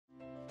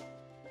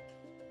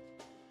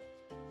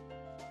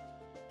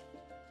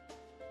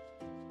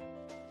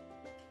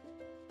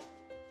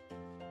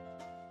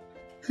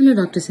Hello,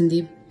 Dr.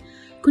 Sandeep.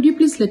 Could you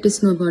please let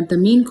us know about the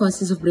main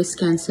causes of breast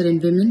cancer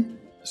in women?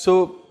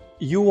 So,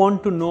 you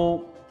want to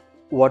know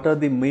what are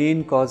the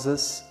main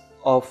causes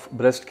of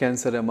breast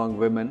cancer among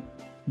women?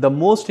 The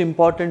most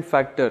important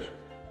factor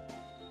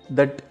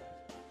that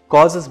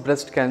causes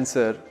breast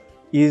cancer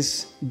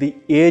is the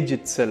age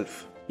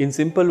itself. In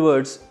simple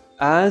words,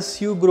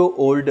 as you grow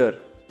older,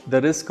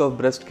 the risk of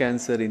breast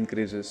cancer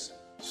increases.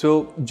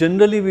 So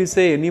generally we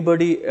say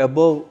anybody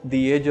above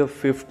the age of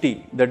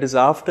 50, that is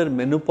after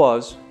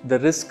menopause, the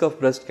risk of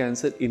breast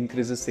cancer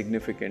increases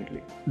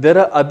significantly. There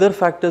are other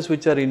factors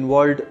which are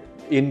involved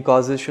in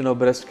causation of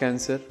breast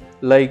cancer,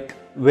 like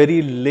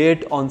very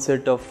late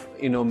onset of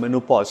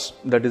menopause,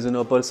 that is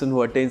a person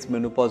who attains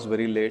menopause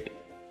very late,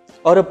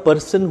 or a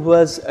person who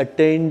has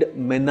attained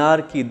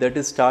menarche, that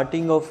is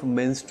starting of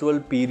menstrual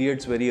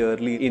periods very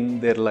early in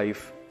their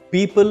life.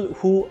 People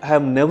who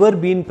have never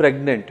been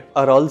pregnant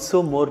are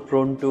also more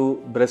prone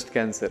to breast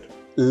cancer.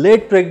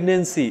 Late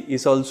pregnancy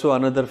is also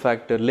another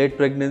factor. Late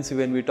pregnancy,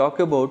 when we talk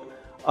about,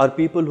 are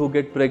people who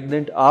get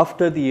pregnant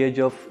after the age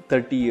of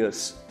 30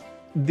 years.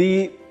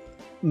 The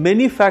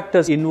many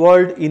factors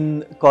involved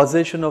in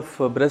causation of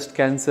breast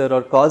cancer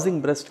or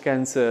causing breast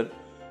cancer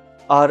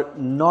are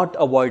not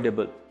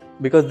avoidable,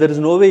 because there is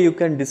no way you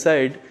can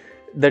decide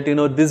that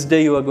this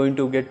day you are going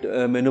to get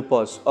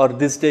menopause, or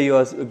this day you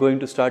are going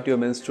to start your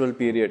menstrual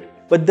period.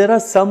 But there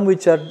are some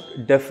which are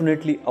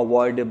definitely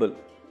avoidable.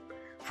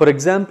 For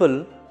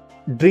example,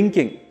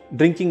 drinking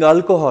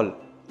alcohol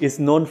is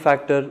known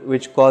factor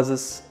which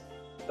causes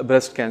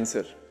breast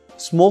cancer.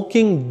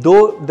 Smoking,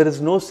 though there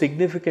is no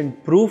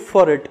significant proof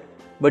for it,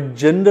 but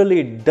generally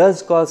it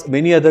does cause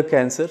many other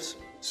cancers.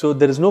 So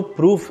there is no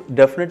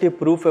definitive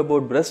proof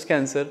about breast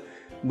cancer,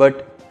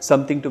 but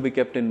something to be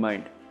kept in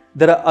mind.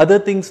 There are other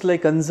things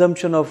like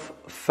consumption of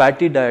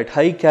fatty diet,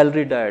 high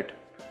calorie diet,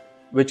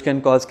 which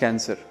can cause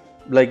cancer.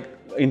 Like,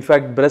 in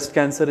fact, breast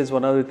cancer is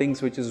one of the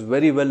things which is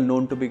very well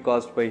known to be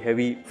caused by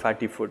heavy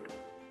fatty food.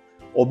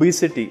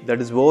 Obesity,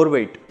 that is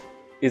overweight,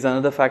 is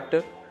another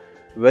factor,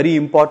 very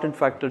important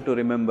factor to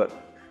remember.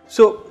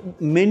 So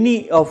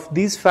many of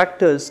these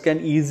factors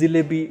can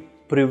easily be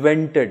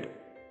prevented.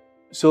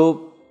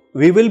 So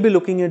we will be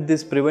looking at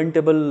these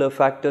preventable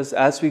factors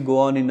as we go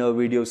on in our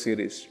video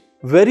series.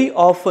 Very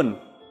often,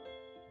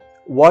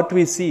 what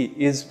we see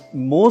is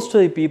most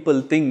of the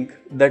people think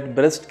that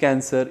breast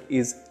cancer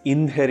is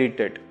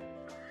inherited.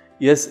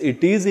 Yes,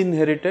 it is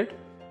inherited,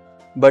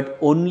 but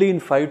only in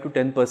 5 to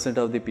 10%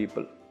 of the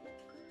people.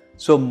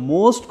 So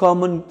most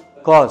common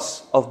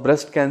cause of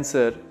breast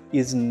cancer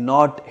is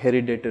not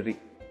hereditary.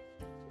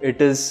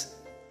 It is,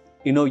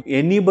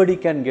 anybody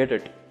can get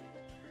it.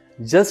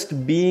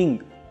 Just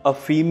being a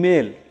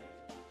female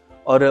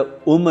or a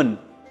woman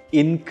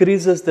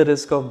increases the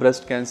risk of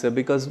breast cancer,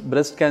 because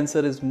breast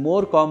cancer is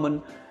more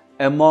common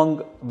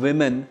among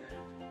women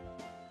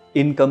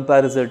in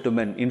comparison to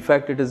men. In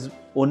fact, it is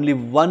only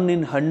 1 in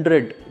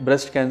 100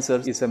 breast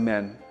cancer is a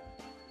man.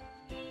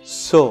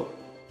 So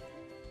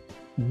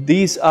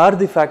these are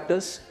the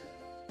factors.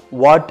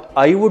 What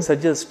I would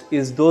suggest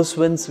is those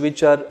ones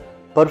which are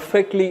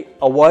perfectly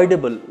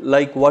avoidable,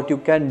 like what you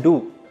can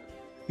do,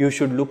 you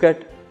should look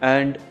at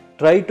and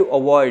try to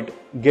avoid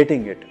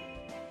getting it.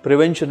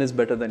 Prevention is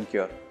better than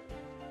cure.